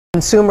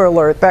Consumer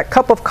alert, that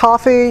cup of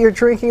coffee you're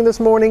drinking this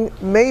morning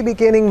may be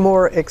getting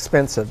more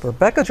expensive.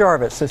 Rebecca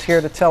Jarvis is here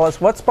to tell us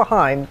what's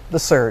behind the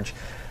surge.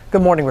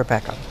 Good morning,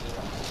 Rebecca.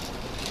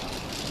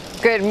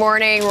 Good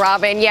morning,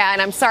 Robin. Yeah,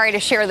 and I'm sorry to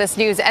share this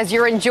news as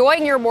you're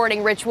enjoying your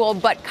morning ritual,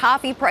 but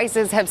coffee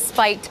prices have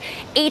spiked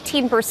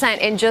 18%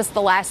 in just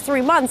the last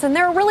 3 months. And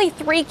there are really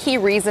three key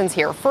reasons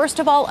here. First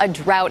of all, a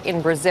drought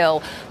in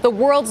Brazil, the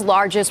world's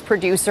largest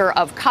producer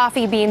of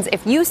coffee beans.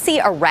 If you see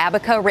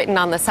Arabica written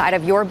on the side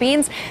of your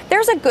beans,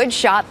 there's a good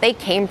shot they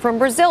came from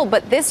Brazil.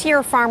 But this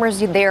year,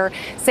 farmers there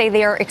say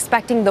they are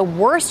expecting the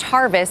worst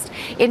harvest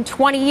in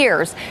 20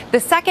 years. The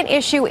second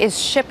issue is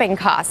shipping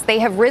costs. They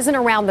have risen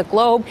around the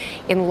globe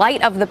in light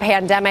of the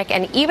pandemic,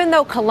 and even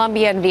though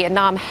Colombia and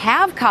Vietnam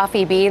have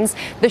coffee beans,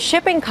 the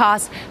shipping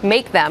costs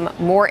make them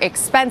more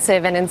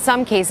expensive and in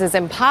some cases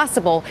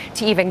impossible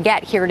to even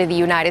get here to the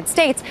United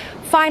States.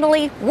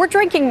 Finally, we're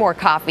drinking more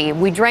coffee.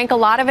 We drank a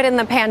lot of it in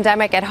the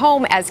pandemic at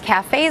home. As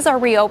cafes are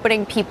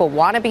reopening, people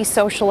want to be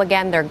social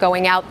again. They're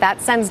going out.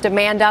 That sends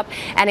demand up,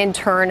 and in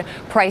turn,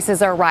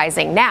 prices are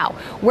rising. Now,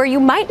 where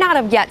you might not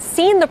have yet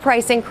seen the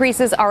price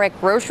increases are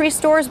at grocery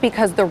stores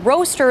because the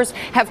roasters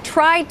have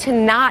tried to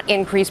not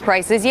increase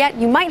prices yet.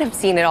 You might have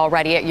seen it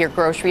already at your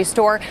grocery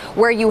store.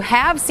 Where you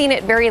have seen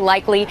it very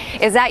likely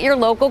is at your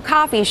local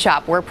coffee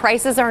shop, where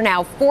prices are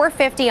now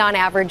 $4.50 on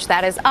average.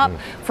 That is up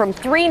from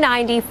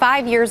 $3.90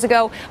 5 years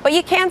ago. But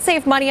you can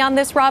save money on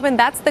this, Robin.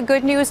 That's the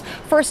good news.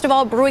 First of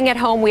all, brewing at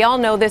home, we all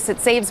know this. It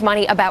saves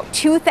money about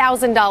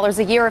 $2,000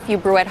 a year if you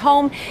brew at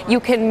home. You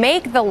can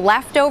make the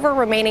leftover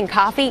remaining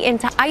coffee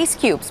into ice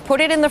cubes.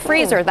 Put it in the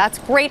freezer. That's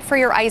great for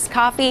your iced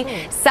coffee.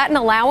 Set an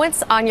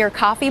allowance on your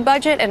coffee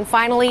budget. And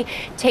finally,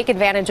 take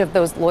advantage of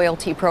those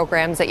loyalty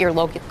programs at your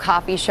local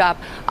coffee shop.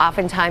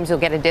 Oftentimes, you'll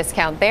get a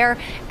discount there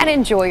and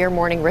enjoy your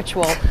morning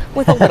ritual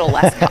with a little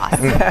less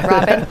cost.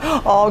 Robin?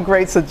 All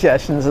great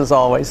suggestions as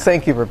always.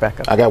 Thank you,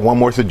 Rebecca. I got one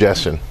more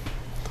suggestion.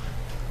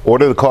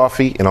 Order the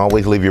coffee and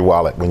always leave your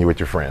wallet when you're with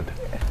your friend.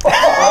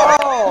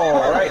 Oh!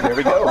 All right, there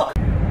we go.